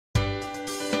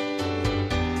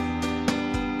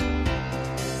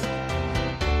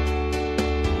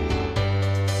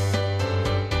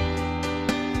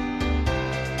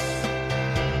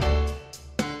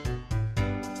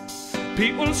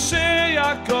People say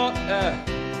I got a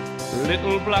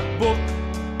little black book.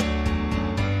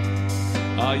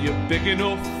 Are you big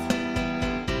enough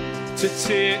to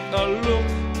take a look?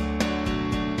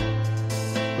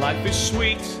 Life is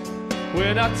sweet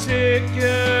when I take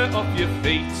you off your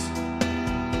feet.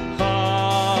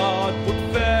 Hard but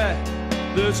fair,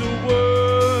 there's a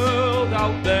world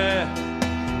out there,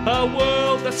 a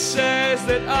world that says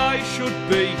that I should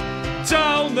be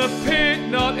down the pit,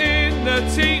 not in the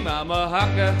team. I'm a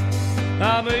hacker,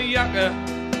 I'm a yacker,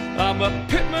 I'm a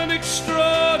pitman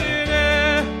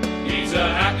extraordinaire. He's a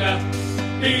hacker,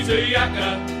 he's a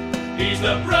yacker, he's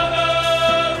the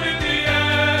brother in the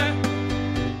air.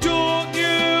 Don't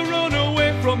you run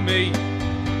away from me,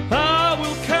 I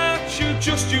will catch you,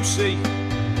 just you see.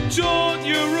 Don't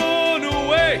you run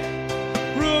away,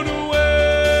 run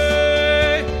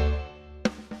away.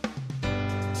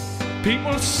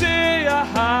 People say I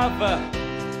have a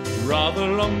rather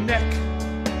long neck.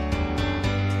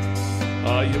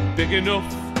 Are you big enough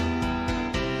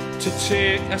to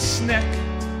take a snack?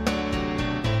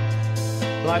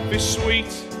 Life is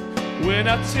sweet when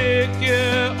I take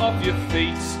you off your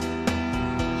feet.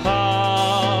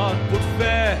 Hard but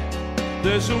fair,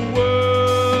 there's a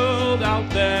world out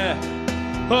there,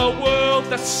 a world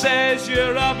that says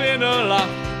you're having a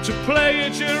laugh. To play a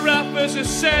giraffe as a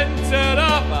centre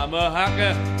off. I'm a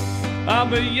hacker,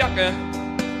 I'm a yacker,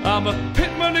 I'm a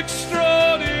pitman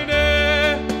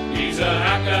extraordinaire. He's a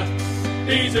hacker,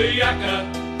 he's a yacker,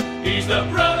 he's the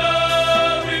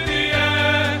brother in the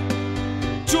air.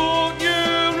 Don't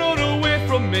you run away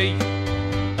from me,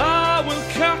 I will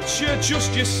catch you,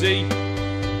 just you see.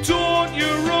 Don't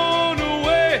you run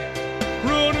away,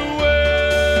 run away.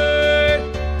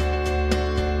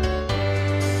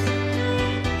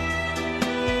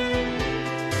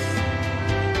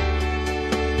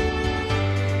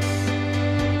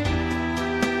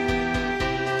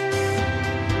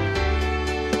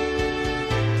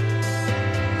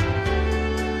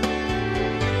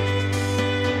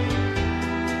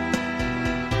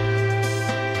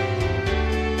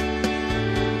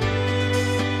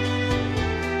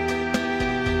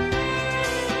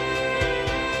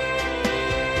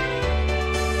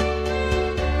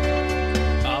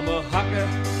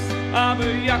 I'm a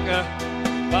yacker,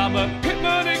 I'm a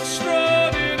pitman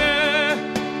extraordinaire.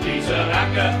 He's a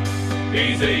hacker,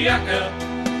 he's a yacker,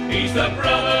 he's the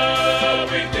brother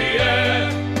with the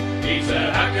air. He's a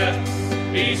hacker,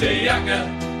 he's a yacker,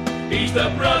 he's the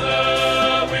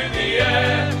brother with the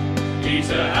air. He's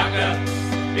a hacker,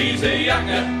 he's a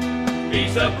yacker,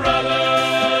 he's the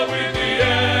brother